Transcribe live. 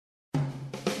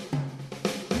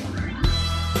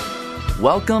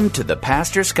Welcome to the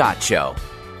Pastor Scott Show.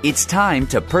 It's time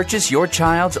to purchase your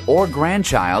child's or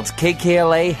grandchild's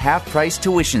KKLA half-price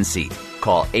tuition seat.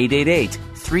 Call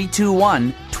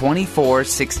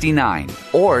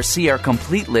 888-321-2469 or see our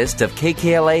complete list of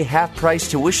KKLA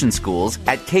half-price tuition schools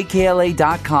at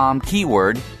kkla.com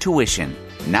keyword tuition.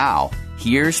 Now,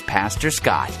 here's Pastor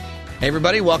Scott. Hey,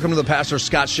 everybody. Welcome to the Pastor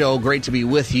Scott Show. Great to be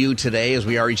with you today as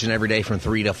we are each and every day from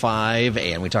 3 to 5,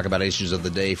 and we talk about issues of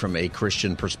the day from a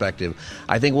Christian perspective.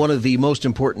 I think one of the most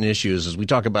important issues, as we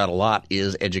talk about a lot,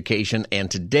 is education,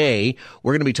 and today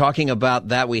we're going to be talking about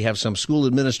that. We have some school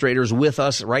administrators with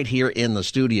us right here in the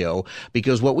studio,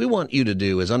 because what we want you to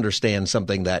do is understand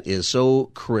something that is so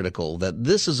critical, that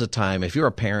this is a time, if you're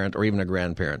a parent or even a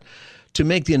grandparent, to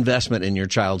make the investment in your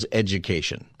child's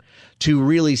education. To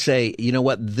really say, you know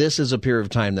what, this is a period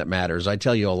of time that matters. I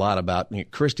tell you a lot about,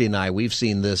 Christy and I, we've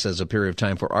seen this as a period of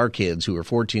time for our kids who are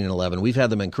 14 and 11. We've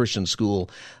had them in Christian school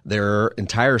their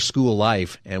entire school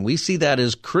life, and we see that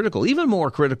as critical, even more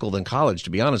critical than college,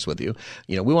 to be honest with you.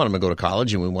 You know, we want them to go to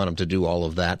college and we want them to do all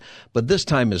of that. But this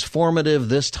time is formative.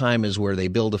 This time is where they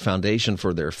build a foundation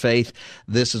for their faith.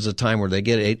 This is a time where they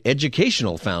get an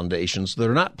educational foundation, so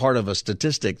they're not part of a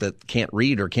statistic that can't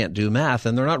read or can't do math,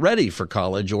 and they're not ready for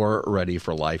college or ready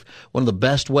for life. One of the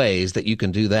best ways that you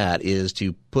can do that is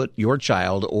to put your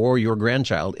child or your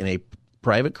grandchild in a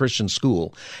private Christian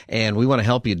school, and we want to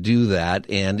help you do that.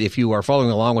 And if you are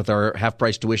following along with our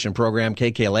half-price tuition program,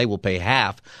 KKLA will pay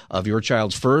half of your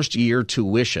child's first year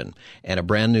tuition at a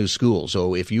brand new school.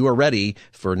 So if you are ready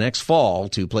for next fall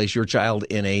to place your child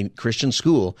in a Christian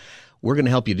school, we're going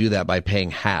to help you do that by paying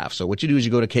half. So what you do is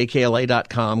you go to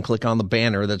kkla.com, click on the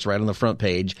banner that's right on the front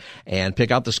page, and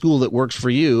pick out the school that works for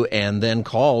you, and then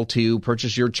call to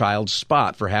purchase your child's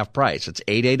spot for half price. It's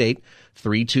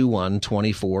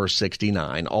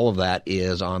 888-321-2469. All of that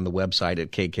is on the website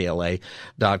at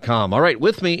kkla.com. All right,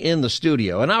 with me in the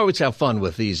studio, and I always have fun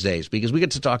with these days because we get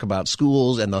to talk about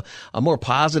schools and a more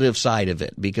positive side of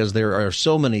it, because there are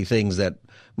so many things that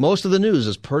most of the news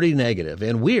is pretty negative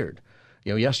and weird.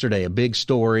 You know, yesterday, a big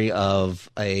story of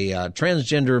a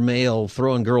transgender male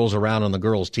throwing girls around on the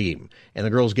girls' team and the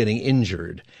girls getting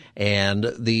injured,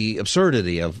 and the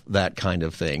absurdity of that kind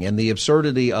of thing, and the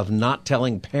absurdity of not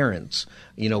telling parents,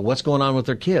 you know, what's going on with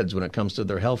their kids when it comes to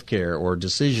their health care or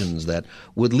decisions that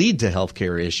would lead to health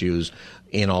care issues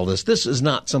in all this. This is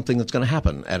not something that's going to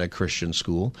happen at a Christian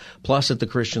school. Plus, at the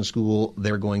Christian school,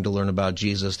 they're going to learn about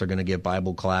Jesus. They're going to get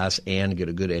Bible class and get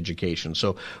a good education.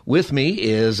 So with me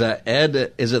is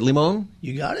Ed, is it Limon?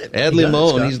 You got it. Ed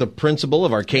Limon. He's the principal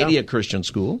of Arcadia Christian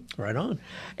School. Right on.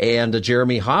 And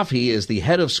Jeremy Hoff, he is the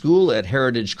head of school at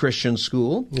Heritage Christian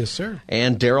School. Yes, sir.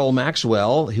 And Daryl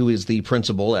Maxwell, who is the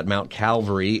principal at Mount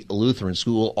Calvary Lutheran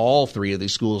School. All three of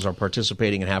these schools are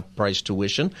participating in half-price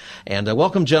tuition. And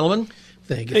welcome, gentlemen.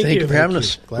 Thank you for having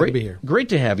us. Glad to be here. Great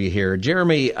to have you here.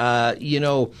 Jeremy, you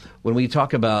know, when we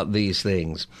talk about these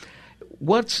things,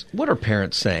 what are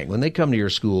parents saying when they come to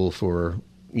your school for,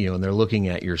 you know, and they're looking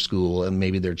at your school and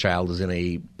maybe their child is in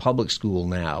a public school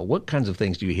now? What kinds of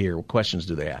things do you hear? What questions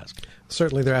do they ask?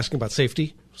 Certainly they're asking about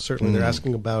safety. Certainly they're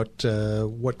asking about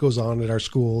what goes on at our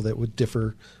school that would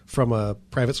differ from a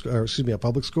a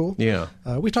public school. Yeah.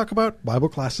 We talk about Bible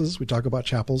classes. We talk about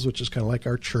chapels, which is kind of like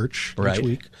our church Right. each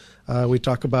week. We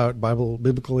talk about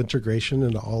biblical integration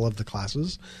into all of the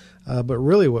classes. But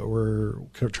really what we're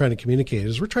trying to communicate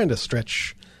is we're trying to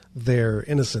stretch their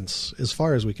innocence as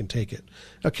far as we can take it.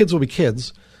 Now, kids will be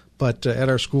kids, but at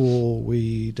our school,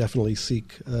 we definitely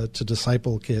seek to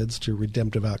disciple kids to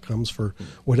redemptive outcomes for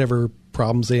whatever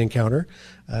problems they encounter.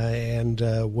 And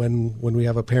when we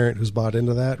have a parent who's bought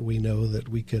into that, we know that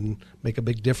we can make a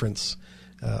big difference.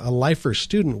 A lifer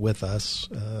student with us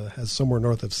has somewhere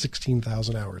north of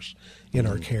 16,000 hours in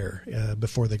our care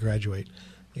before they graduate.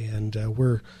 And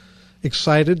we're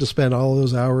excited to spend all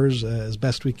those hours as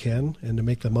best we can and to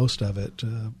make the most of it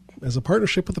as a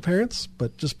partnership with the parents,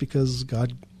 but just because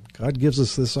God gives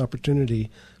us this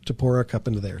opportunity to pour our cup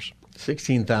into theirs.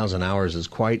 16,000 hours is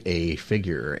quite a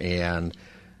figure, and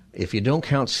if you don't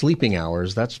count sleeping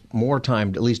hours, that's more time,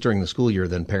 at least during the school year,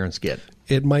 than parents get.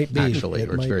 It might be. Actually,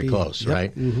 or it's very close, Yep.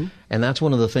 right? Mm-hmm. And that's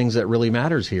one of the things that really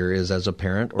matters here is, as a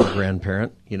parent or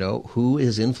grandparent, you know, who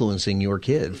is influencing your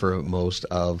kid for most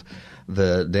of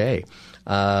the day.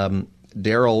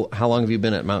 Daryl, how long have you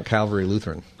been at Mount Calvary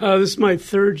Lutheran? This is my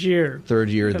third year. Third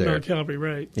year at there. Mount Calvary,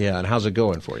 right. Yeah, and how's it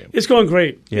going for you? It's going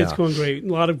great. Yeah. It's going great. A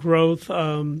lot of growth.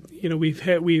 You know,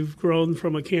 we've grown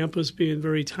from a campus being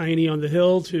very tiny on the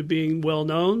hill to being well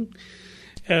known,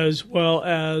 as well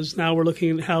as now we're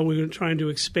looking at how we're trying to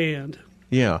expand.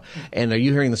 Yeah. And are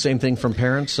you hearing the same thing from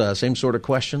parents, same sort of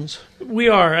questions? We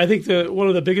are. I think one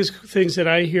of the biggest things that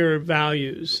I hear are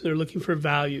values. They're looking for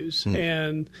values.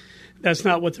 And that's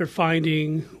not what they're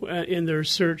finding in their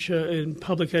search in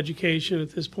public education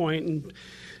at this point. And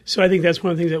so I think that's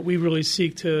one of the things that we really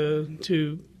seek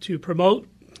to promote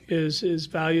is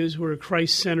values. We're a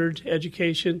Christ-centered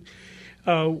education.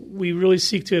 We really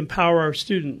seek to empower our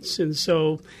students. And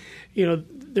so,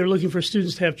 they're looking for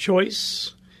students to have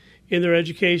choice in their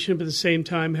education, but at the same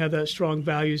time have that strong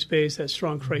values base, that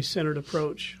strong Christ-centered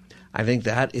approach. I think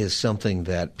that is something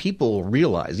that people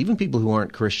realize, even people who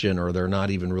aren't Christian or they're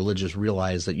not even religious,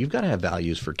 realize that you've got to have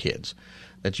values for kids,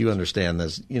 that you understand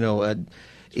this.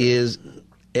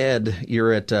 Ed,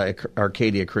 you're at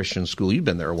Arcadia Christian School. You've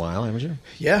been there a while, haven't you?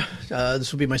 Yeah,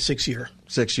 this will be my 6th year.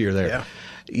 6th year there.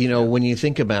 Yeah. When you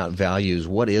think about values,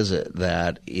 what is it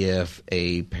that if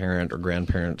a parent or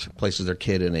grandparent places their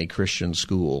kid in a Christian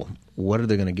school, what are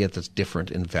they going to get that's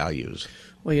different in values?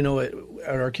 Well, at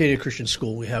Arcadia Christian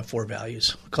School, we have 4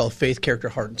 values called faith, character,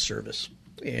 heart, and service.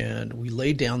 And we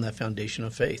lay down that foundation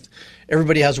of faith.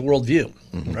 Everybody has a worldview,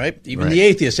 right? Even the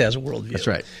atheist has a worldview. That's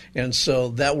right. And so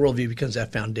that worldview becomes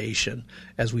that foundation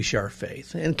as we share our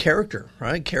faith. And character,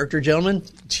 right? Character, gentlemen,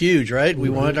 it's huge, right? We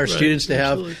want our students to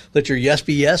have, let your yes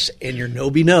be yes and your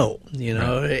no be no,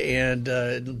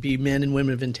 and be men and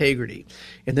women of integrity.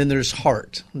 And then there's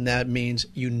heart, and that means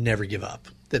you never give up.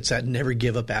 That's that never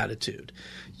give up attitude.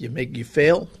 You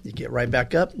fail, you get right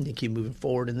back up, and you keep moving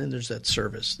forward. And then there's that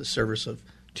service, the service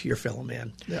to your fellow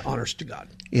man, the honors to God.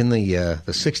 In the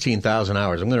 16,000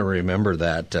 hours, I'm going to remember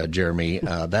that, Jeremy.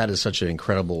 That is such an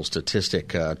incredible statistic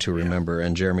to remember.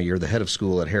 And Jeremy, you're the head of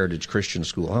school at Heritage Christian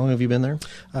School. How long have you been there?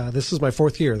 This is my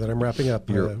 4th year that I'm wrapping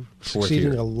up.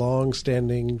 Succeeding year. a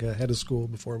long-standing head of school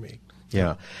before me.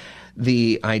 Yeah.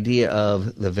 The idea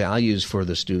of the values for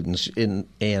the students, and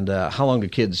how long do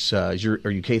kids, are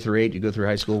you K through 8? You go through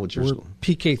high school? What's your school?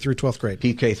 PK through 12th grade.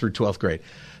 PK through 12th grade.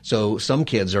 So some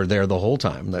kids are there the whole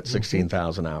time, that's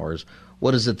 16,000 hours.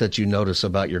 What is it that you notice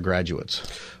about your graduates?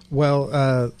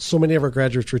 Well, so many of our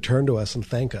graduates return to us and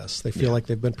thank us. They feel like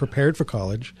they've been prepared for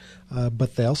college,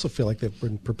 but they also feel like they've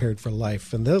been prepared for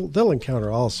life. And they'll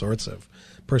encounter all sorts of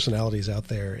personalities out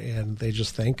there, and they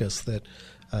just thank us that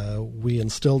we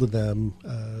instilled in them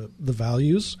the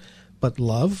values, but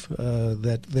love,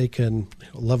 that they can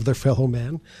love their fellow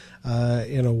man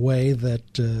in a way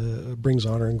that brings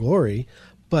honor and glory.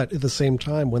 But at the same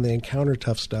time, when they encounter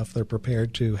tough stuff, they're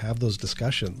prepared to have those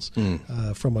discussions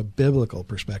from a biblical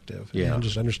perspective. Yeah. And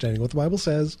just understanding what the Bible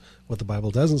says, what the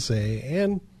Bible doesn't say,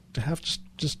 and to have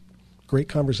just great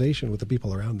conversation with the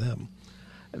people around them.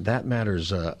 That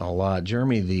matters a lot.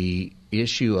 Jeremy, the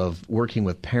issue of working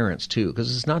with parents, too,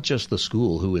 because it's not just the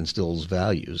school who instills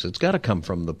values. It's got to come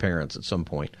from the parents at some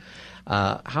point.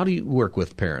 How do you work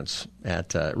with parents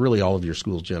at really all of your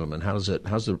schools, gentlemen?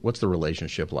 What's the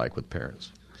relationship like with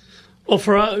parents? Well,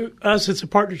 for us, it's a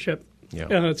partnership. Yeah.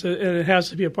 And it has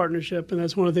to be a partnership. And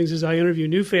that's one of the things as I interview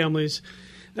new families,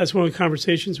 that's one of the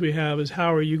conversations we have is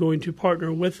how are you going to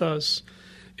partner with us?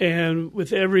 And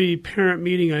with every parent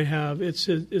meeting I have, it's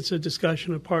a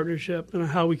discussion of partnership and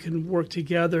how we can work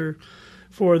together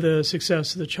for the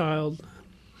success of the child.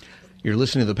 You're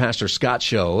listening to the Pastor Scott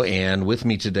Show, and with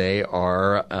me today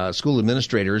are school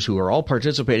administrators who are all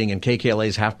participating in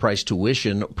KKLA's half-price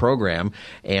tuition program.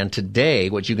 And today,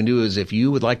 what you can do is if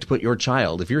you would like to put your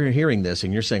child, if you're hearing this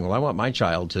and you're saying, well, I want my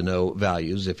child to know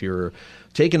values, if you're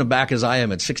taken aback as I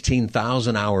am at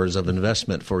 16,000 hours of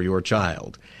investment for your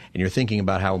child, and you're thinking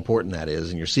about how important that is,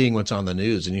 and you're seeing what's on the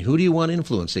news, and who do you want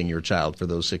influencing your child for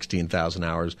those 16,000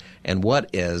 hours, and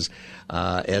what, as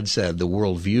Ed said, the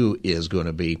worldview is going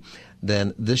to be,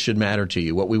 then this should matter to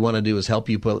you. What we want to do is help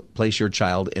you place your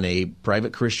child in a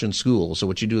private Christian school. So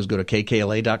what you do is go to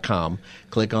kkla.com,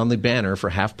 click on the banner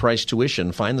for half-price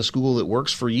tuition, find the school that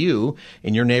works for you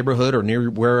in your neighborhood or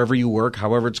near wherever you work,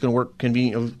 however it's going to work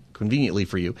conveniently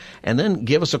for you, and then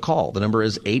give us a call. The number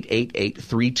is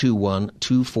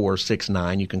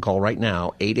 888-321-2469. You can call right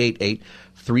now,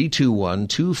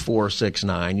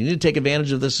 888-321-2469. You need to take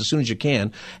advantage of this as soon as you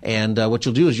can, and what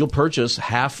you'll do is you'll purchase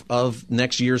half of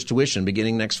next year's tuition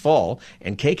beginning next fall,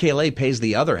 and KKLA pays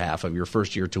the other half of your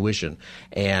first year tuition,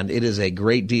 and it is a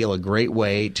great deal, a great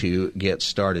way to get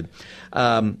started.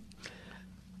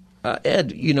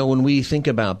 Ed, when we think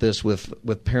about this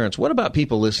with parents, what about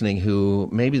people listening who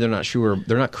maybe they're not sure,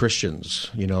 they're not Christians,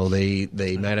 they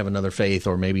might have another faith,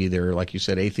 or maybe they're, like you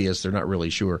said, atheists, they're not really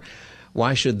sure.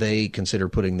 Why should they consider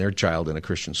putting their child in a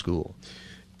Christian school?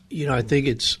 I think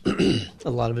it's a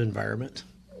lot of environment.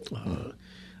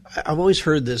 I've always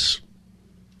heard this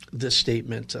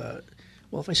statement,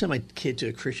 well, if I send my kid to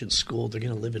a Christian school, they're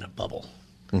going to live in a bubble.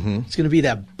 Mm-hmm. It's going to be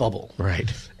that bubble.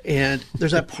 Right. And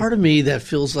there's that part of me that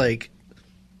feels like,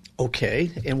 okay,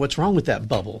 and what's wrong with that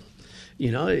bubble?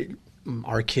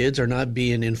 Our kids are not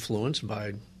being influenced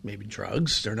by maybe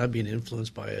drugs. They're not being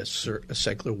influenced by a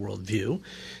secular worldview.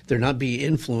 They're not being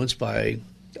influenced by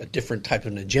a different type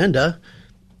of an agenda.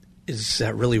 Is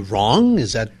that really wrong?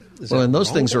 And those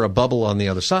things are a bubble on the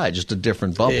other side, just a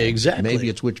different bubble. Exactly. Maybe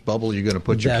it's which bubble you're going to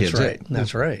put your kids in.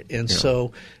 That's right. And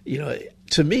so,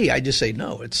 to me, I just say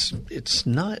no. It's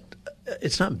not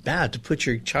bad to put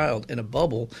your child in a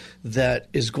bubble that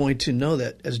is going to know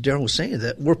that, as Darren was saying,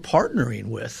 that we're partnering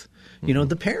with,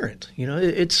 the parent.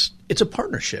 It's a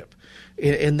partnership.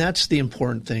 And that's the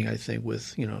important thing, I think,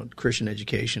 with, Christian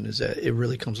education is that it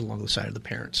really comes along the side of the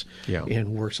parents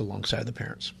and works alongside the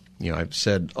parents. I've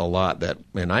said a lot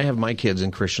and I have my kids in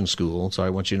Christian school, so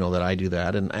I want you to know that I do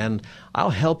that. And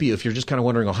I'll help you if you're just kind of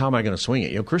wondering, how am I going to swing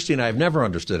it? Christy and I have never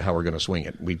understood how we're going to swing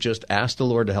it. We've just asked the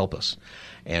Lord to help us.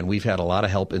 And we've had a lot of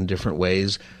help in different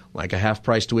ways, like a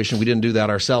half-price tuition. We didn't do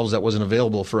that ourselves. That wasn't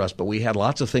available for us. But we had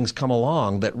lots of things come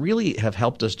along that really have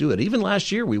helped us do it. Even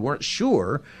last year, we weren't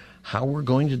sure how we're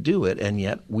going to do it, and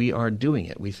yet we are doing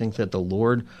it. We think that the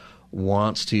Lord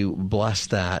wants to bless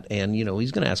that, and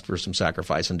he's going to ask for some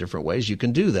sacrifice in different ways. You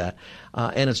can do that,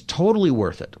 and it's totally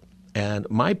worth it. And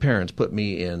my parents put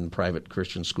me in private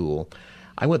Christian school.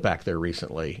 I went back there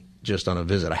recently just on a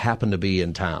visit. I happened to be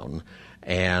in town,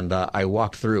 and I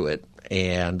walked through it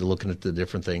and looking at the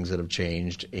different things that have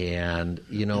changed. And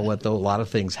you know what, though? A lot of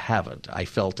things haven't. I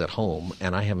felt at home,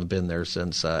 and I haven't been there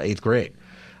since 8th grade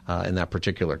in that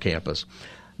particular campus.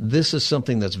 This is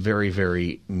something that's very,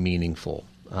 very meaningful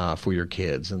for your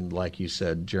kids. And like you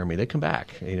said, Jeremy, they come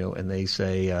back, and they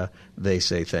say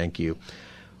thank you.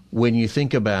 When you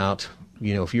think about,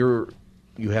 if you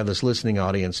have this listening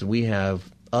audience and we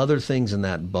have other things in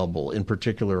that bubble, in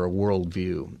particular a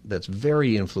worldview that's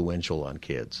very influential on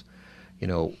kids,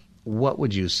 what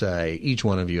would you say, each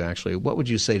one of you actually, what would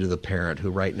you say to the parent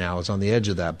who right now is on the edge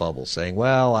of that bubble saying,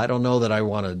 well, I don't know that I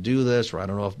want to do this, or I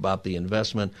don't know about the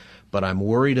investment, but I'm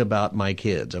worried about my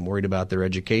kids. I'm worried about their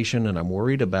education, and I'm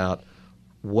worried about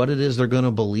what it is they're going to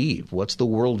believe. What's the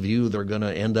worldview they're going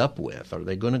to end up with? Are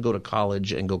they going to go to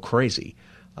college and go crazy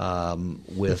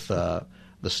with the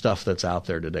stuff that's out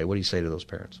there today? What do you say to those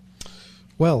parents?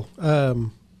 Well,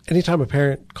 anytime a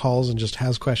parent calls and just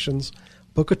has questions,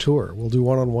 book a tour. We'll do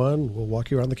one-on-one. We'll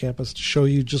walk you around the campus to show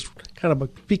you just kind of a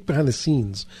peek behind the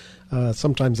scenes.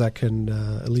 Sometimes that can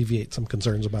alleviate some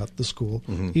concerns about the school.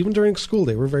 Mm-hmm. Even during school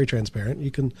day, we're very transparent.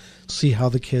 You can see how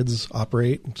the kids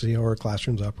operate and see how our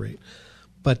classrooms operate.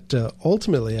 But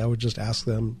ultimately, I would just ask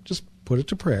them, just put it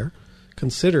to prayer.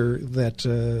 Consider that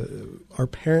our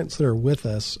parents that are with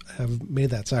us have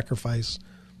made that sacrifice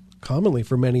commonly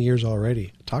for many years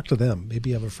already. Talk to them.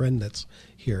 Maybe you have a friend that's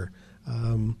here.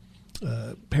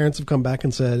 Parents have come back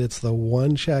and said, it's the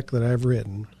one check that I've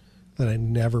written that I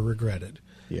never regretted.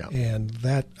 Yeah. And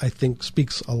that, I think,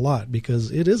 speaks a lot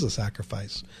because it is a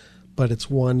sacrifice. But it's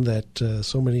one that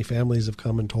so many families have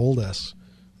come and told us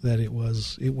that it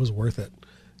was worth it.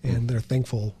 And they're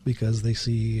thankful because they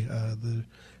see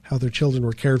how their children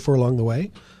were cared for along the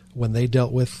way. When they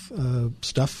dealt with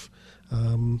stuff,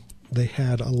 they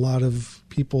had a lot of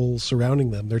people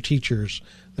surrounding them, their teachers,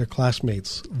 their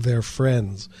classmates, their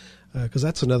friends. Because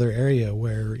that's another area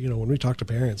where, when we talk to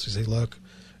parents, we say, look,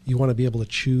 you want to be able to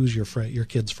choose your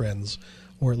kids' friends,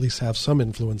 or at least have some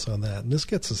influence on that. And this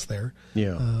gets us there.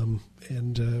 Yeah.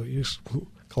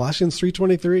 Colossians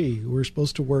 3:23, we're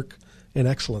supposed to work in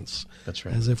excellence. That's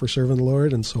right. As if we're serving the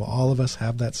Lord. And so all of us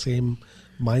have that same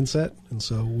mindset. And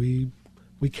so we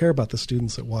care about the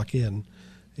students that walk in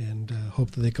and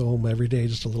hope that they go home every day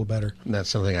just a little better. And that's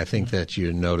something I think that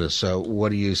you notice. So what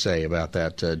do you say about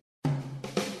that?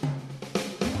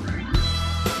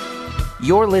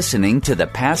 You're listening to The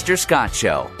Pastor Scott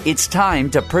Show. It's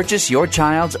time to purchase your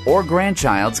child's or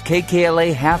grandchild's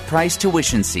KKLA half-price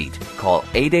tuition seat. Call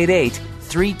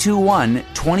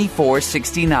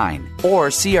 888-321-2469 or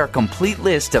see our complete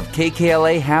list of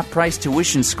KKLA half-price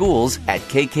tuition schools at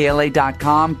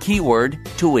kkla.com keyword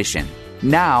tuition.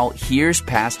 Now, here's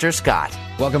Pastor Scott.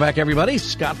 Welcome back, everybody.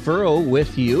 Scott Furrow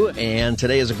with you, and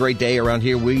today is a great day around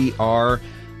here. We are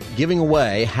giving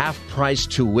away half-price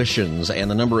tuitions, and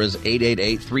the number is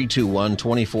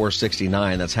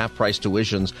 888-321-2469. That's half-price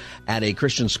tuitions at a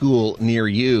Christian school near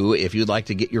you. If you'd like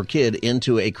to get your kid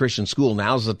into a Christian school,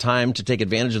 now's the time to take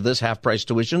advantage of this half-price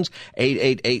tuitions.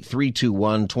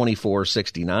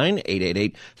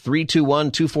 888-321-2469,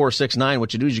 888-321-2469.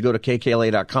 What you do is you go to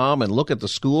kkla.com and look at the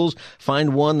schools,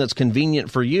 find one that's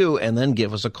convenient for you, and then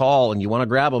give us a call. And you want to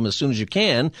grab them as soon as you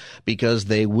can because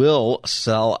they will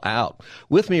sell out.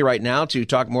 With me right now to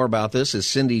talk more about this is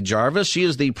Cindy Jarvis. She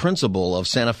is the principal of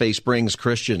Santa Fe Springs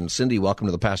Christian. Cindy, welcome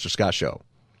to the Pastor Scott Show.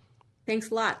 Thanks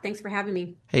a lot. Thanks for having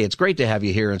me. Hey, it's great to have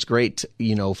you here. It's great,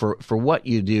 for what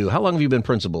you do. How long have you been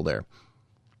principal there?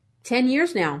 10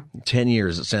 years now. 10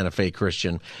 years at Santa Fe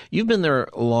Christian. You've been there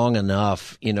long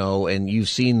enough, and you've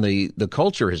seen the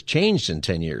culture has changed in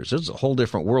 10 years. It's a whole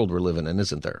different world we're living in,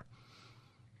 isn't there?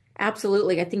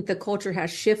 Absolutely. I think the culture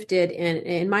has shifted, and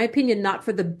in my opinion, not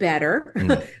for the better,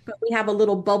 but we have a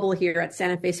little bubble here at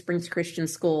Santa Fe Springs Christian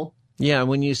School. Yeah,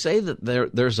 when you say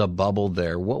that there's a bubble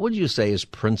there, what would you say is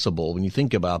principal when you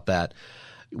think about that?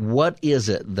 What is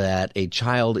it that a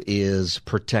child is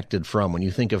protected from? When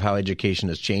you think of how education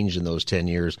has changed in those 10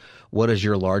 years, what is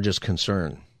your largest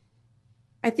concern?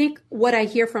 I think what I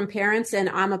hear from parents, and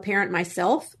I'm a parent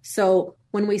myself, so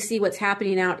when we see what's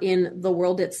happening out in the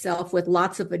world itself with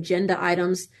lots of agenda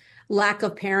items, lack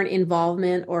of parent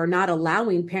involvement, or not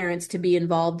allowing parents to be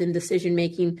involved in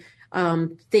decision-making,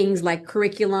 things like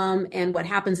curriculum and what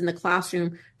happens in the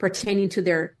classroom pertaining to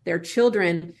their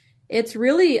children, it's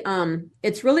really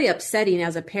upsetting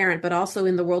as a parent, but also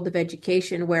in the world of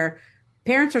education where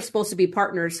parents are supposed to be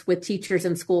partners with teachers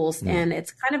and schools, and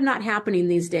it's kind of not happening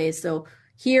these days. So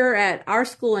here at our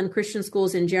school and Christian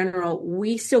schools in general,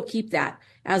 we still keep that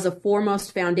as a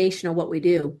foremost foundation of what we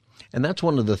do. And that's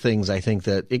one of the things I think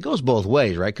that it goes both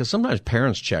ways, right? Because sometimes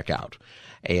parents check out,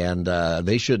 and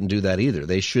they shouldn't do that either.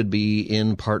 They should be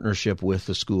in partnership with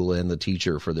the school and the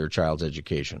teacher for their child's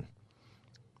education.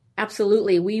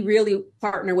 Absolutely. We really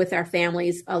partner with our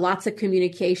families, lots of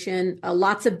communication,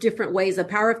 lots of different ways. The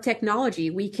power of technology.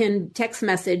 We can text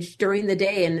message during the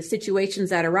day and the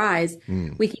situations that arise.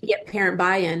 We can get parent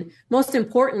buy-in. Most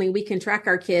importantly, we can track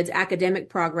our kids' academic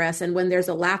progress. And when there's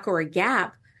a lack or a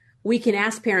gap, we can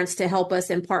ask parents to help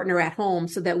us and partner at home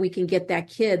so that we can get that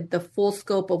kid the full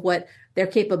scope of what their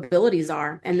capabilities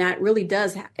are. And that really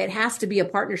it has to be a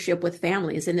partnership with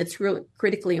families, and it's really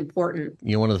critically important.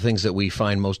 One of the things that we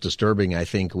find most disturbing, I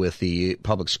think, with the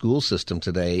public school system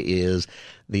today is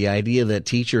the idea that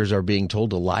teachers are being told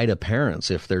to lie to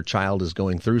parents if their child is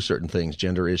going through certain things,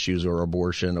 gender issues or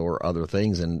abortion or other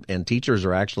things. And teachers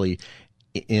are actually,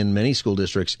 in many school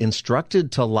districts,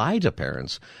 instructed to lie to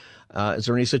parents. Is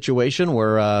there any situation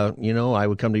where, I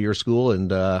would come to your school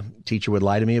and teacher would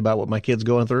lie to me about what my kid's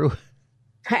going through?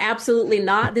 Absolutely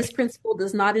not. This principal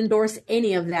does not endorse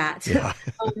any of that. Yeah.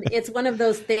 It's one of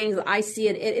those things. I see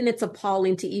it, and it's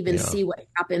appalling to even see what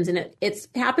happens. And it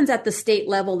happens at the state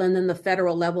level and then the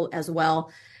federal level as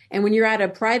well. And when you're at a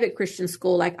private Christian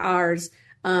school like ours,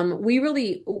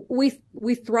 we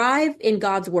thrive in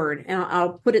God's word. And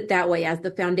I'll put it that way as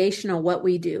the foundation of what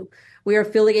we do. We are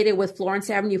affiliated with Florence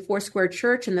Avenue Foursquare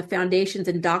Church, and the foundations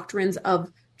and doctrines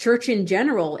of church in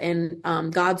general and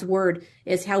God's word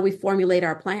is how we formulate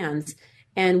our plans.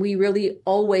 And we really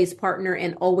always partner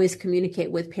and always communicate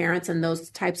with parents in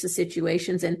those types of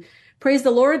situations. And praise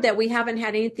the Lord that we haven't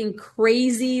had anything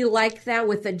crazy like that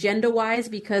with agenda-wise,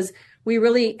 because we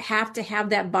really have to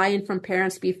have that buy-in from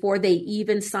parents before they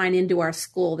even sign into our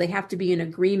school. They have to be in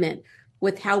agreement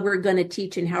with how we're going to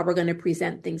teach and how we're going to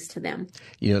present things to them.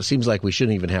 It seems like we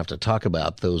shouldn't even have to talk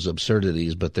about those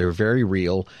absurdities, but they're very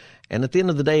real. And at the end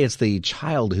of the day, it's the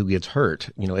child who gets hurt,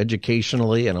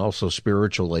 educationally and also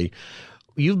spiritually.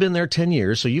 You've been there 10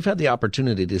 years, so you've had the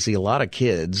opportunity to see a lot of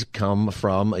kids come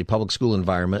from a public school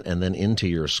environment and then into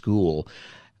your school.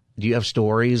 Do you have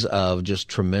stories of just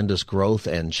tremendous growth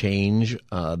and change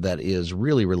that is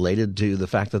really related to the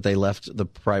fact that they left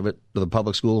the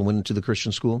public school and went into the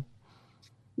Christian school?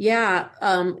 Yeah,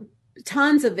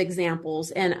 tons of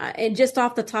examples. And just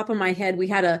off the top of my head, we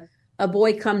had a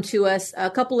boy come to us a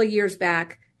couple of years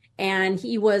back, and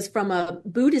he was from a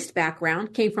Buddhist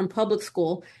background, came from public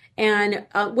school. And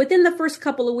within the first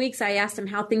couple of weeks, I asked him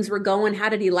how things were going. How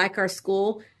did he like our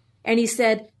school? And he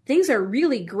said, things are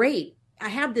really great. I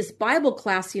have this Bible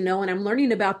class, and I'm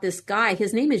learning about this guy.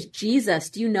 His name is Jesus.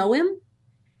 Do you know him?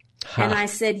 Huh. And I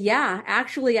said, yeah,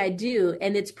 actually I do.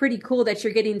 And it's pretty cool that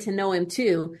you're getting to know him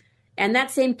too. And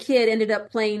that same kid ended up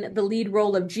playing the lead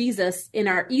role of Jesus in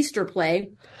our Easter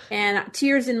play. And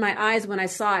tears in my eyes when I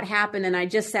saw it happen. And I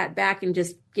just sat back and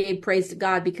just gave praise to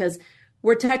God, because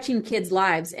we're touching kids'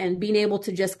 lives, and being able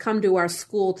to just come to our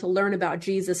school to learn about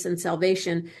Jesus and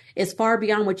salvation is far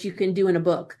beyond what you can do in a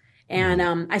book. And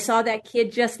I saw that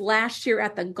kid just last year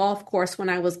at the golf course when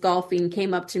I was golfing,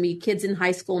 came up to me, kids in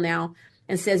high school now,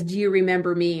 and says, "Do you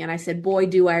remember me?" And I said, "Boy,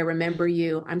 do I remember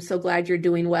you. I'm so glad you're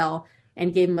doing well,"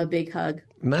 and gave him a big hug.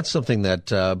 And that's something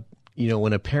that,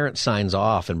 when a parent signs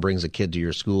off and brings a kid to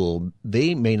your school,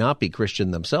 they may not be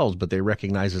Christian themselves, but they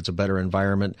recognize it's a better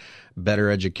environment, better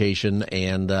education,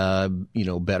 and,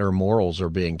 better morals are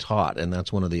being taught. And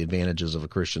that's one of the advantages of a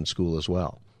Christian school as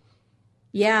well.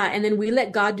 Yeah, and then we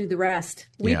let God do the rest.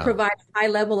 We provide a high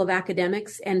level of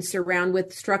academics and surround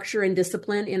with structure and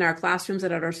discipline in our classrooms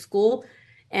and at our school.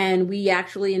 And we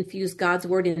actually infuse God's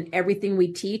word in everything we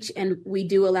teach. And we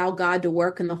do allow God to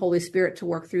work and the Holy Spirit to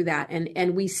work through that.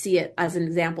 And we see it as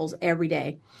examples every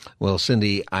day. Well,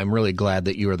 Cindy, I'm really glad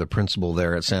that you are the principal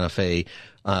there at Santa Fe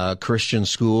Christian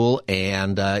School.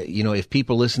 And, if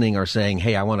people listening are saying,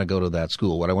 hey, I want to go to that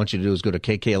school, what I want you to do is go to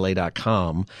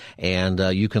kkla.com and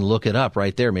you can look it up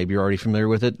right there. Maybe you're already familiar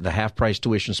with it. The half-price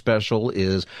tuition special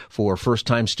is for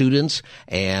first-time students.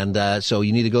 And so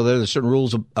you need to go there. There's certain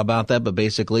rules about that, but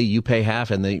basically you pay half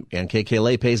and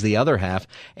KKLA pays the other half,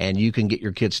 and you can get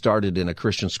your kids started in a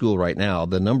Christian school right now.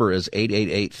 The number is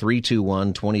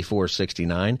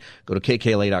 888-321-2469. Go to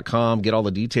kkla.com, get all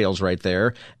the details right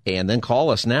there, and then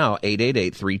call us now,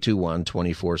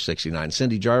 888-321-2469.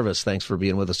 Cindy Jarvis, thanks for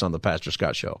being with us on the Pastor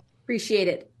Scott Show. Appreciate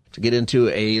it. To get into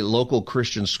a local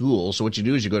Christian school, so what you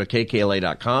do is you go to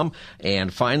kkla.com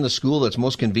and find the school that's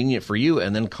most convenient for you,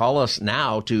 and then call us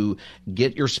now to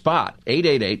get your spot,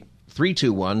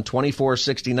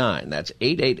 888-321-2469. That's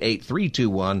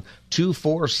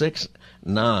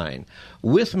 888-321-2469.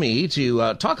 With me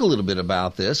to talk a little bit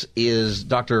about this is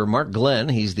Dr. Mark Glenn.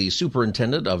 He's the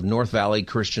superintendent of North Valley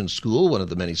Christian School, one of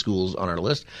the many schools on our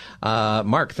list.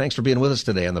 Mark, thanks for being with us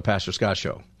today on the Pastor Scott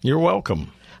Show. You're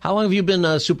welcome. How long have you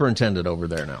been superintendent over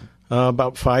there now?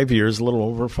 About 5 years, a little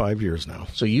over 5 years now.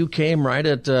 So you came right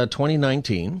at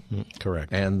 2019.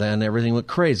 Correct. And then everything went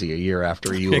crazy a year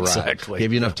after you arrived. Exactly.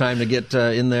 Gave you enough time to get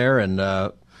in there, and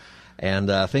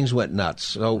things went nuts.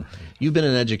 So you've been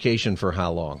in education for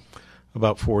how long?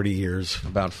 About 40 years.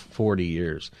 About 40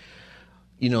 years.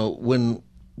 When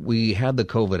we had the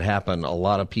COVID happen, a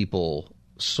lot of people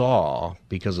saw,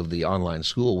 because of the online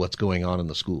school, what's going on in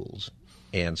the schools.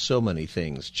 And so many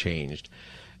things changed.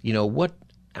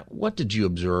 What did you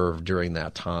observe during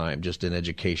that time, just in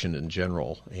education in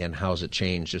general, and how has it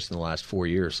changed just in the last 4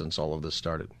 years since all of this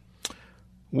started?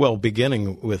 Well,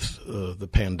 beginning with the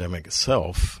pandemic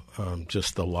itself,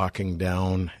 just the locking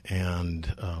down,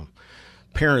 and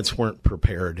parents weren't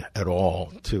prepared at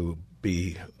all to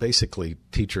be basically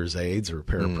teachers' aides or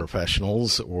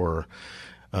paraprofessionals or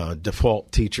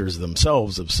default teachers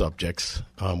themselves of subjects,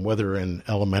 whether in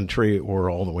elementary or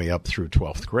all the way up through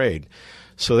 12th grade.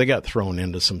 So they got thrown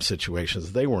into some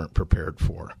situations they weren't prepared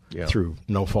for through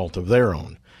no fault of their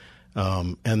own.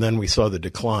 And then we saw the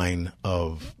decline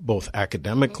of both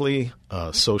academically,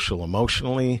 social,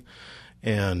 emotionally,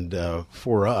 and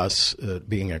for us,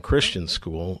 being a Christian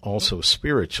school, also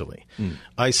spiritually.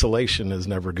 Isolation is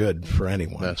never good for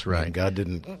anyone. That's right. And God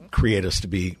didn't create us to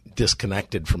be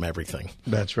disconnected from everything.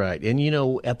 That's right. And,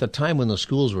 at the time when the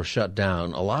schools were shut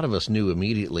down, a lot of us knew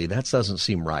immediately that doesn't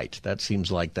seem right. That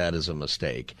seems like that is a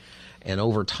mistake. And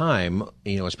over time,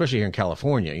 especially here in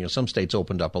California, some states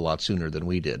opened up a lot sooner than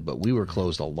we did, but we were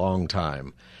closed a long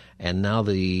time. And now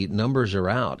the numbers are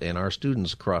out, and our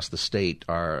students across the state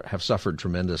have suffered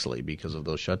tremendously because of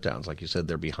those shutdowns. Like you said,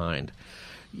 they're behind.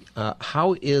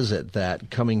 How is it that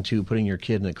putting your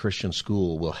kid in a Christian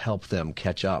school will help them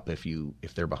catch up if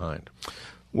they're behind?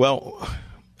 Well,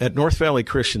 at North Valley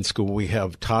Christian School, we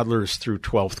have toddlers through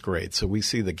 12th grade, so we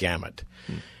see the gamut.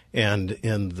 And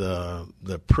in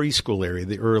the preschool area,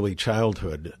 the early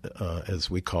childhood, as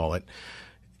we call it,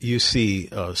 you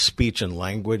see speech and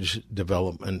language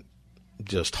development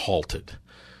just halted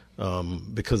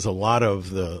because a lot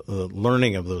of the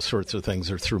learning of those sorts of things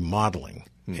are through modeling.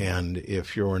 And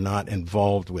if you're not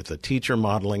involved with a teacher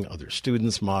modeling, other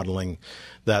students modeling,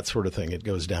 that sort of thing, it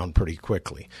goes down pretty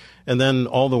quickly. And then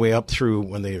all the way up through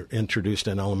when they're introduced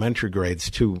in elementary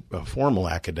grades to formal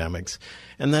academics.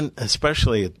 And then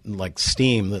especially like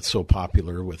STEAM that's so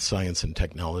popular with science and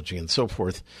technology and so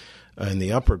forth in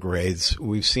the upper grades,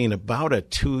 we've seen about a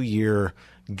 2-year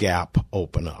gap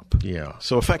open up. Yeah.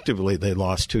 So effectively, they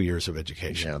lost 2 years of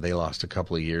education. Yeah, they lost a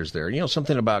couple of years there.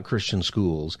 Something about Christian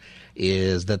schools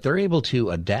is that they're able to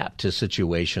adapt to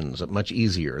situations much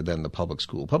easier than the public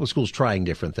school. Public school's trying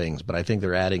different things, but I think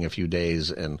they're adding a few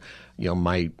days, and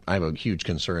I have a huge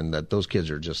concern that those kids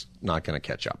are just not going to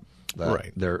catch up.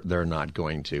 Right. They're not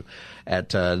going to.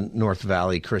 At North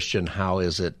Valley Christian, how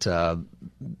is it? How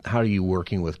are you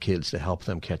working with kids to help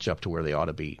them catch up to where they ought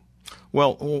to be?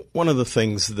 Well, one of the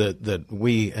things that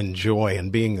we enjoy,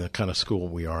 and being the kind of school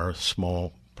we are, a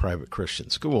small private Christian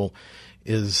school,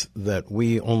 is that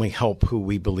we only help who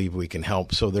we believe we can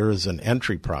help. So there is an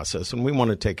entry process, and we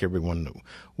want to take everyone that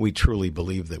we truly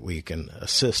believe that we can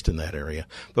assist in that area.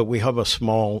 But we have a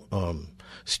small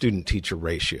student-teacher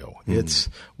ratio. It's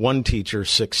one teacher,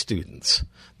 6 students.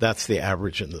 That's the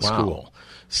average in the school.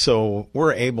 So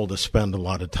we're able to spend a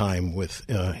lot of time with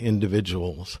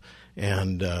individuals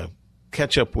and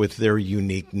catch up with their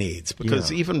unique needs.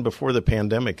 Because even before the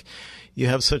pandemic, you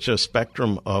have such a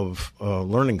spectrum of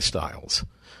learning styles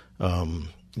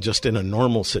just in a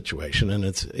normal situation, and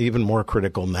it's even more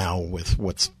critical now with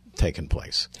what's taken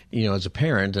place. You know, as a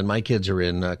parent, and my kids are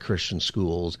in Christian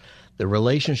schools, the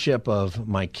relationship of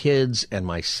my kids and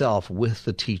myself with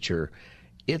the teacher,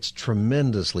 it's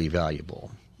tremendously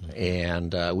valuable.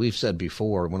 And we've said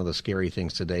before, one of the scary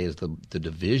things today is the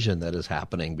division that is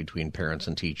happening between parents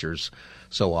and teachers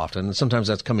so often. And sometimes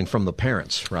that's coming from the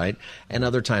parents, right? And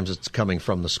other times it's coming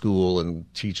from the school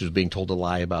and teachers being told to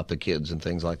lie about the kids and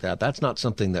things like that. That's not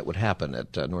something that would happen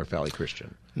at North Valley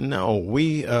Christian. No,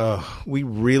 we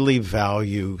really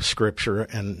value Scripture,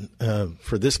 and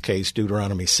for this case,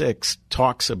 Deuteronomy 6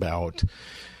 talks about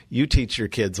you teach your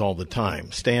kids all the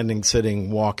time, standing, sitting,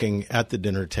 walking at the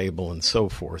dinner table, and so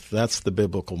forth. That's the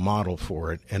biblical model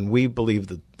for it. And we believe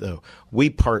that we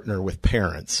partner with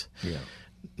parents,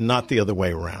 not the other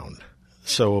way around.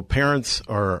 So parents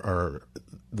are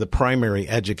the primary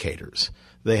educators.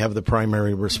 They have the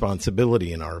primary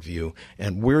responsibility in our view,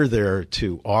 and we're there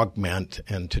to augment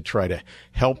and to try to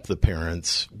help the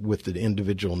parents with the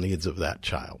individual needs of that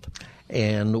child.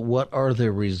 And what are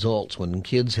the results when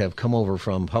kids have come over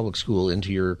from public school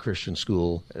into your Christian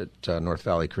school at North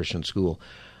Valley Christian School?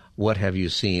 What have you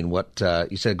seen? What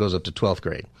you said goes up to 12th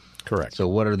grade. Correct. So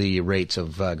what are the rates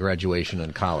of graduation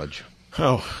and college?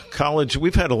 Oh, college,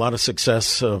 we've had a lot of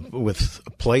success with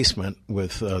placement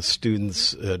with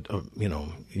students at,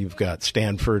 you've got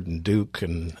Stanford and Duke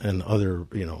and other,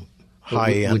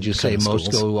 high-end. Would you say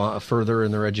most schools go further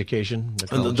in their education?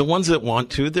 The ones that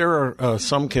want to. There are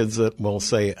some kids that will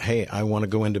say, hey, I want to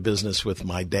go into business with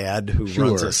my dad who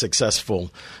runs a successful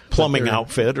plumbing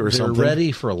outfit or something. They're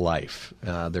ready for life.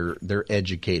 They're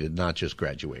educated, not just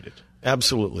graduated.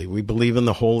 Absolutely. We believe in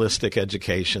the holistic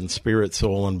education, spirit,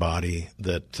 soul, and body,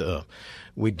 that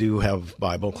we do have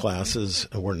Bible classes.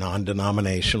 We're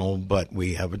non-denominational, but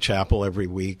we have a chapel every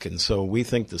week. And so we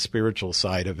think the spiritual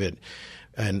side of it,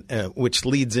 and which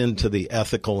leads into the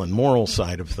ethical and moral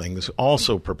side of things,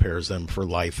 also prepares them for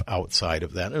life outside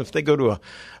of that. And if they go to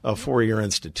a 4-year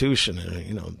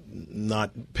institution,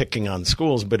 not picking on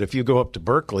schools, but if you go up to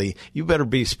Berkeley, you better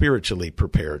be spiritually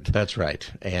prepared. That's right.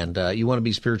 And you want to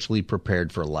be spiritually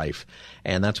prepared for life.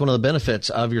 And that's one of the benefits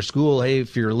of your school. Hey,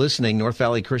 if you're listening, North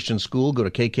Valley Christian School, go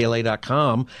to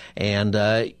kkla.com. And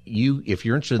if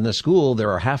you're interested in this school,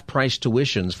 there are half-price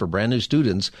tuitions for brand new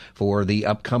students for the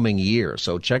upcoming year.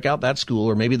 So check out that school,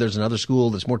 or maybe there's another school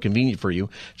that's more convenient for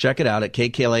you. Check it out at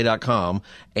kkla.com.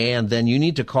 And then you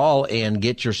need to call and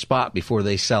get your spot before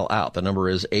they sell out. The number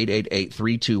is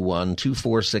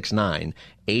 888-321-2469.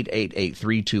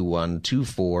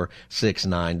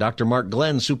 888-321-2469. Dr. Mark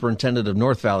Glenn, Superintendent of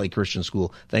North Valley Christian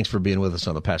School, thanks for being with us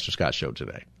on the Pastor Scott Show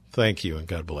today. Thank you, and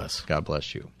God bless. God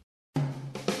bless you.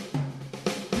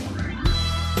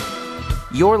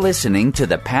 You're listening to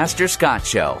the Pastor Scott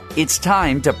Show. It's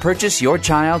time to purchase your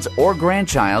child's or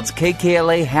grandchild's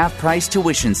KKLA half-price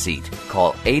tuition seat.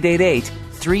 Call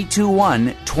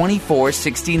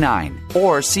 888-321-2469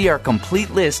 or see our complete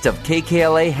list of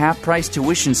KKLA half-price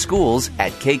tuition schools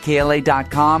at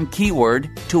kkla.com, keyword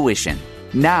tuition.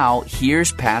 Now,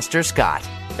 here's Pastor Scott.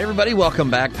 Hey everybody,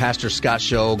 welcome back. Pastor Scott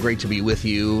Show. Great to be with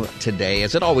you today,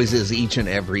 as it always is each and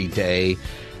every day.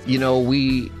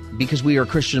 Because we are a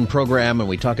Christian program and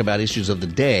we talk about issues of the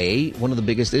day, one of the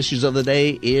biggest issues of the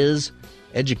day is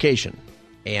education.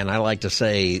 And I like to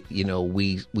say,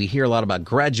 we hear a lot about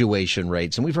graduation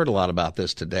rates, and we've heard a lot about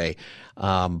this today.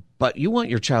 But you want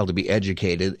your child to be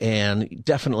educated, and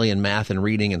definitely in math and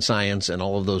reading and science and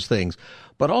all of those things,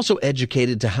 but also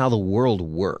educated to how the world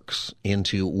works,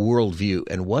 into worldview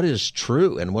and what is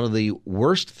true. And one of the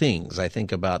worst things I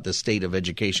think about the state of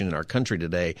education in our country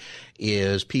today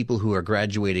is people who are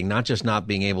graduating, not just not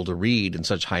being able to read in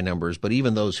such high numbers, but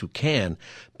even those who can,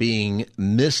 being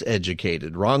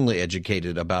miseducated, wrongly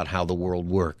educated about how the world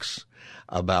works.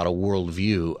 about a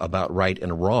worldview, about right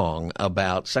and wrong,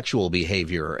 about sexual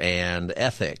behavior and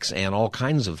ethics and all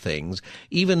kinds of things,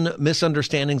 even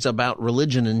misunderstandings about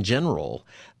religion in general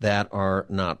that are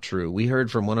not true. We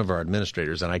heard from one of our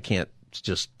administrators, and I can't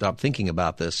just stop thinking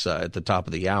about this at the top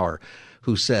of the hour,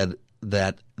 who said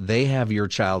that they have your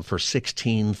child for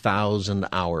 16,000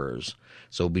 hours.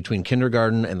 So between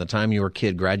kindergarten and the time your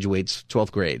kid graduates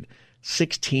 12th grade,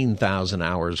 16,000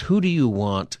 hours. Who do you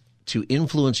want to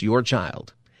influence your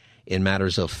child in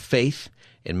matters of faith,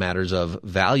 in matters of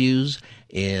values,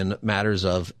 in matters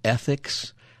of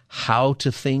ethics, how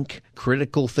to think,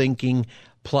 critical thinking,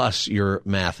 plus your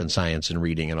math and science and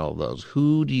reading and all of those?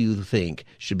 Who do you think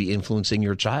should be influencing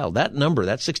your child? That number,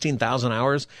 that 16,000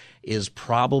 hours, is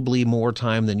probably more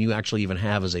time than you actually even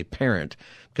have as a parent,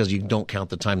 because you don't count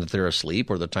the time that they're asleep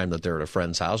or the time that they're at a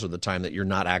friend's house or the time that you're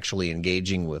not actually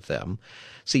engaging with them.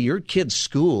 See, your kid's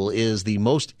school is the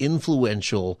most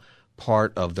influential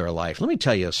part of their life. Let me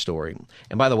tell you a story.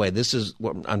 And by the way,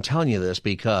 I'm telling you this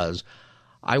because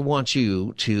I want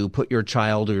you to put your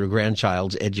child or your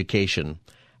grandchild's education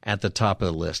at the top of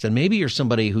the list. And maybe you're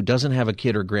somebody who doesn't have a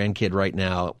kid or grandkid right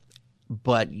now,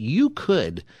 but you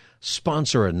could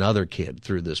sponsor another kid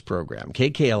through this program.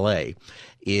 KKLA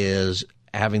is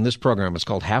having this program. It's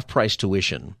called Half Price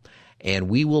Tuition, and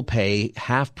we will pay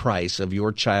half price of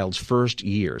your child's first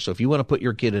year. So if you want to put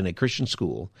your kid in a Christian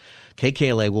school,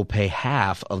 KKLA will pay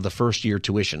half of the first year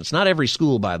tuition. It's not every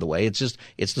school, by the way. It's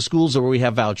the schools where we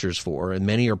have vouchers for, and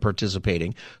many are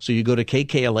participating. So you go to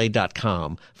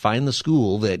kkla.com, find the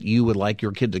school that you would like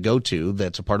your kid to go to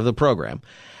that's a part of the program.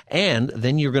 And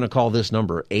then you're going to call this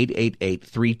number,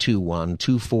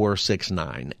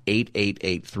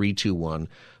 888-321-2469,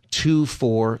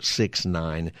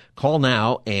 888-321-2469. Call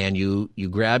now, and you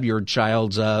grab your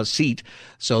child's seat,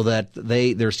 so that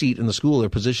their seat in the school, their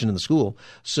position in the school,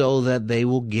 so that they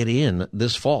will get in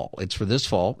this fall. It's for this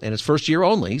fall, and it's first year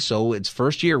only, so it's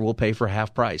first year we'll pay for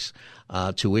half price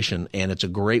tuition, and it's a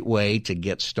great way to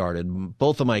get started.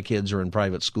 Both of my kids are in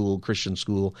private school, Christian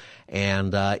school,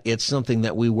 and it's something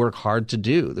that we work hard to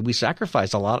do, that we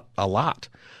sacrifice a lot.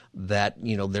 That,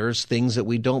 there's things that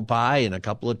we don't buy and a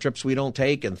couple of trips we don't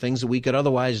take and things that we could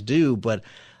otherwise do, but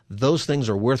those things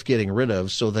are worth getting rid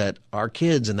of so that our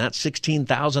kids in that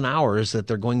 16,000 hours that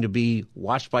they're going to be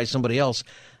watched by somebody else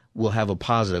will have a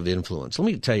positive influence. Let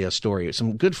me tell you a story.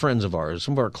 Some good friends of ours,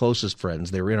 some of our closest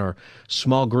friends, they were in our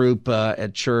small group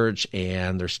at church,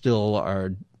 and they're still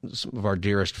some of our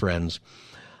dearest friends.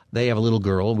 They have a little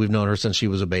girl. We've known her since she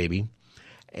was a baby.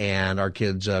 And our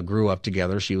kids grew up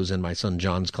together. She was in my son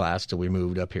John's class till we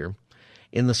moved up here.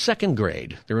 In the second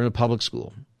grade, they were in a public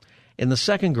school. In the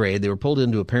second grade, they were pulled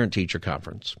into a parent-teacher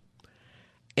conference.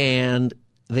 And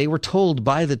they were told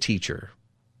by the teacher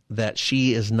that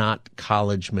she is not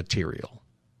college material.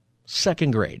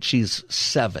 Second grade, she's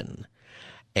 7.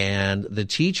 And the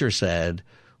teacher said,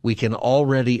 we can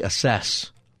already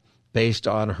assess based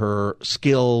on her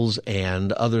skills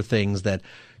and other things that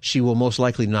she will most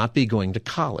likely not be going to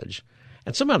college.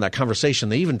 And somehow in that conversation,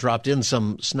 they even dropped in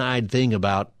some snide thing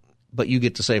about, but you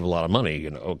get to save a lot of money,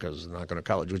 because they're not going to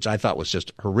college, which I thought was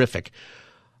just horrific.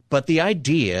 But the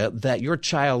idea that your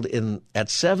child at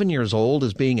 7 years old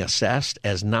is being assessed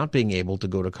as not being able to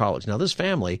go to college. Now, this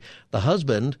family, the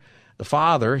husband, the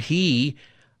father, he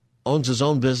owns his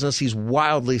own business. He's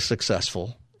wildly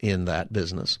successful in that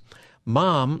business.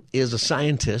 Mom is a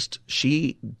scientist.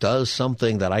 She does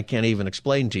something that I can't even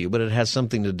explain to you, but it has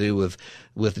something to do with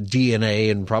DNA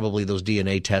and probably those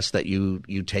DNA tests that you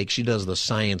take. She does the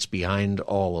science behind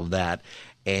all of that,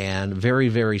 and very,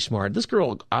 very smart. This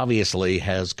girl obviously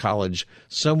has college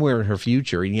somewhere in her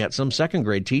future, and yet some second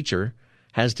grade teacher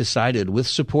has decided, with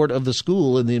support of the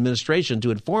school and the administration,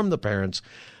 to inform the parents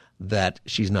that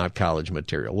she's not college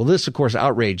material. Well, this, of course,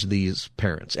 outraged these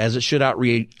parents, as it should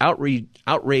outrage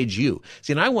you.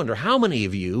 See, and I wonder how many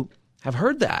of you have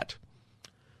heard that.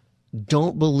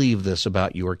 Don't believe this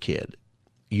about your kid.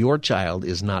 Your child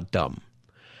is not dumb.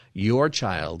 Your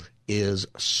child is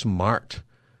smart.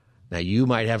 Now, you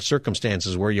might have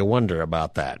circumstances where you wonder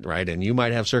about that, right? And you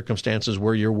might have circumstances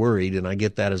where you're worried, and I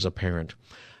get that as a parent.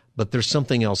 But there's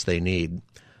something else they need.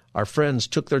 Our friends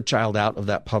took their child out of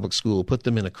that public school, put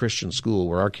them in a Christian school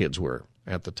where our kids were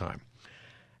at the time.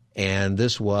 And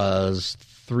this was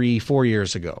 3-4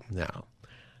 years ago now.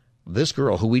 This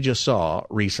girl who we just saw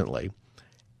recently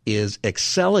is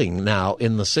excelling now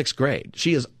in the 6th grade.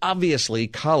 She is obviously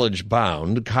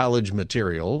college-bound, college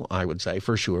material, I would say,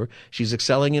 for sure. She's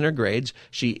excelling in her grades.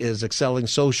 She is excelling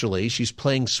socially. She's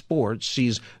playing sports.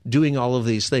 She's doing all of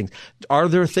these things. Are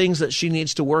there things that she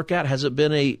needs to work at? Has it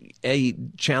been a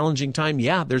challenging time?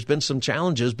 Yeah, there's been some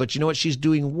challenges, but you know what? She's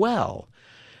doing well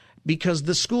because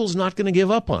the school's not going to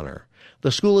give up on her.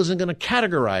 The school isn't going to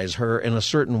categorize her in a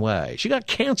certain way. She got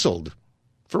canceled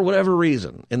for whatever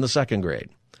reason in the 2nd grade.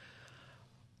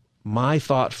 My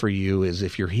thought for you is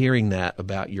if you're hearing that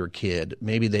about your kid,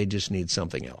 maybe they just need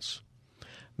something else.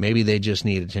 Maybe they just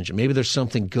need attention. Maybe there's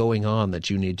something going on that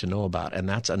you need to know about. And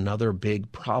that's another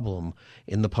big problem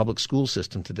in the public school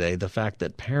system today, the fact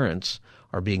that parents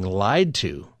are being lied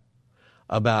to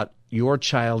about your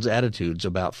child's attitudes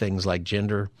about things like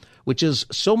gender, which is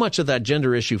so much of that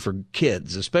gender issue for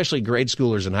kids, especially grade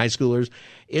schoolers and high schoolers.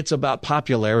 It's about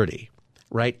popularity.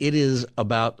 Right? It is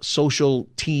about social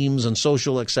teams and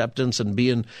social acceptance and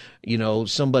being,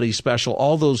 somebody special,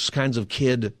 all those kinds of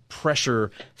kid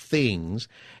pressure things,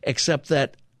 except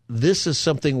that this is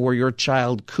something where your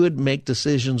child could make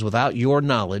decisions without your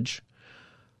knowledge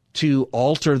to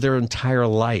alter their entire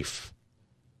life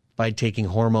by taking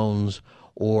hormones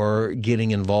or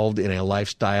getting involved in a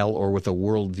lifestyle or with a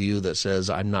worldview that says,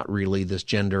 I'm not really this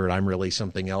gender and I'm really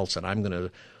something else and I'm going to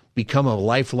become a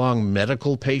lifelong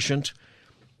medical patient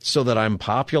so that I'm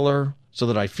popular, so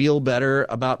that I feel better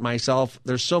about myself.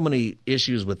 There's so many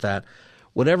issues with that.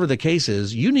 Whatever the case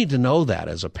is, you need to know that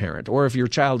as a parent. Or if your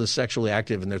child is sexually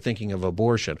active and they're thinking of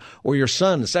abortion, or your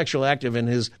son is sexually active and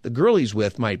the girl he's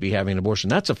with might be having an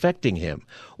abortion, that's affecting him.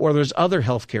 Or there's other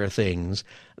healthcare things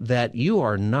that you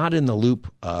are not in the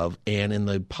loop of. And in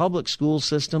the public school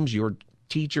systems, your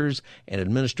teachers and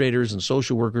administrators and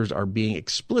social workers are being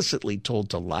explicitly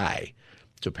told to lie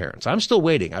to parents. I'm still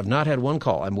waiting. I've not had one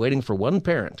call. I'm waiting for one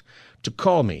parent to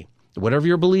call me, whatever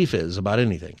your belief is about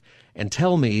anything, and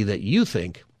tell me that you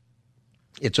think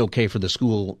it's okay for the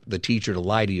school, the teacher, to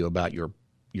lie to you about your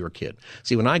kid.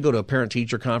 See, when I go to a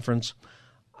parent-teacher conference,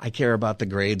 I care about the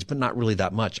grades, but not really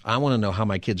that much. I want to know how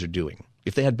my kids are doing.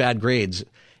 If they had bad grades,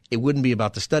 it wouldn't be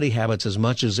about the study habits as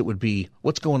much as it would be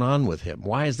what's going on with him.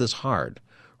 Why is this hard,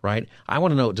 right? I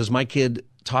want to know, does my kid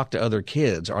talk to other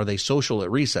kids? Are they social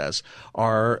at recess?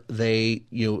 Are they,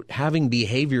 having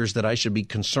behaviors that I should be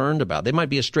concerned about? They might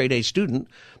be a straight A student,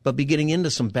 but be getting into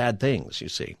some bad things, you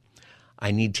see. I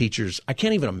need teachers. I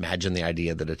can't even imagine the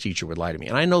idea that a teacher would lie to me.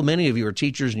 And I know many of you are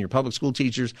teachers and you're public school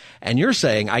teachers, and you're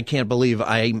saying, I can't believe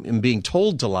I am being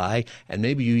told to lie, and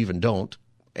maybe you even don't.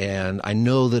 And I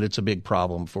know that it's a big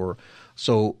problem for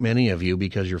so many of you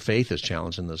because your faith is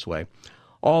challenged in this way.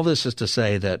 All this is to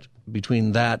say that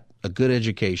between that, a good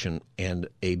education, and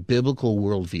a biblical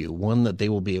worldview, one that they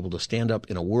will be able to stand up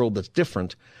in a world that's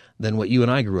different than what you and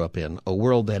I grew up in, a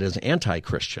world that is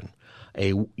anti-Christian,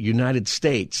 a United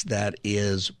States that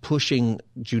is pushing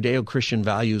Judeo-Christian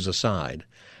values aside,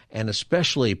 and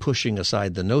especially pushing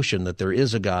aside the notion that there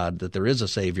is a God, that there is a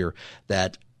Savior,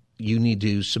 that you need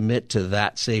to submit to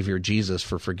that Savior, Jesus,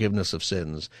 for forgiveness of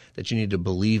sins, that you need to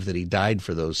believe that he died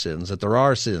for those sins, that there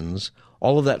are sins.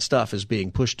 All of that stuff is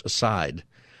being pushed aside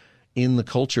in the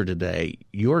culture today.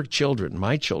 Your children,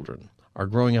 my children, are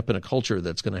growing up in a culture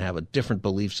that's going to have a different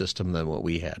belief system than what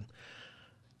we had.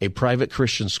 A private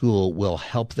Christian school will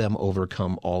help them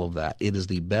overcome all of that. It is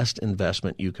the best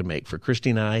investment you can make. For Christy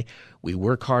and I, we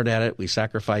work hard at it. We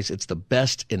sacrifice. It's the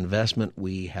best investment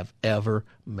we have ever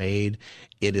made.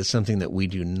 It is something that we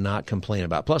do not complain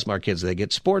about. Plus, our kids, they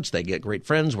get sports. They get great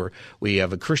friends. We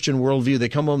have a Christian worldview. They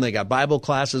come home. They got Bible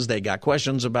classes. They got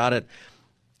questions about it.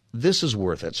 This is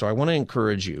worth it. So I want to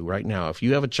encourage you right now, if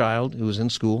you have a child who is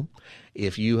in school,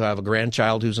 if you have a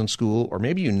grandchild who's in school, or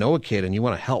maybe you know a kid and you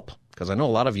want to help, because I know a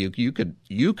lot of you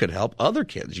could help other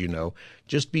kids,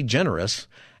 just be generous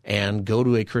and go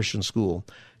to a Christian school.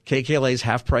 KKLA's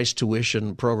half-price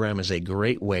tuition program is a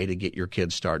great way to get your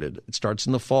kids started. It starts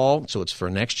in the fall, so it's for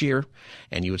next year,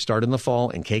 and you would start in the fall,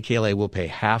 and KKLA will pay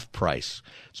half price.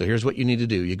 So here's what you need to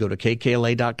do. You go to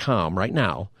kkla.com right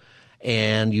now,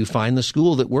 and you find the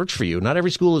school that works for you. Not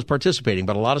every school is participating,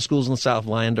 but a lot of schools in the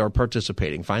Southland are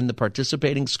participating. Find the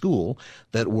participating school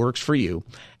that works for you,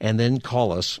 and then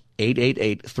call us,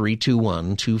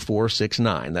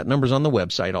 888-321-2469. That number's on the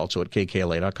website, also at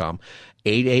kkla.com,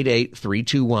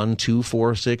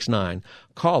 888-321-2469.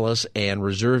 Call us and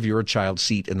reserve your child's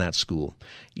seat in that school.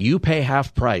 You pay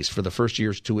half price for the first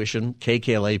year's tuition.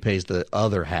 KKLA pays the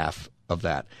other half of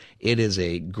that. It is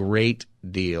a great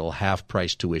deal,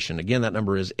 half-price tuition. Again, that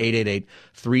number is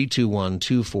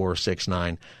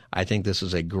 888-321-2469. I think this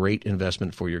is a great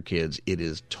investment for your kids. It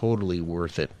is totally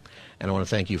worth it. And I want to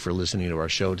thank you for listening to our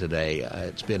show today.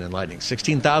 It's been enlightening.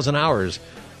 16,000 hours.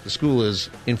 The school is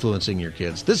influencing your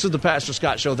kids. This is the Pastor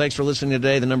Scott Show. Thanks for listening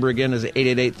today. The number again is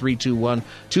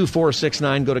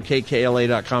 888-321-2469. Go to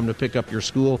kkla.com to pick up your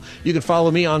school. You can follow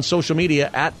me on social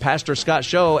media at Pastor Scott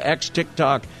Show, X,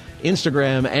 TikTok,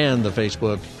 Instagram, and the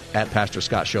Facebook at Pastor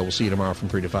Scott Show. We'll see you tomorrow from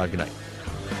 3 to 5. Good night.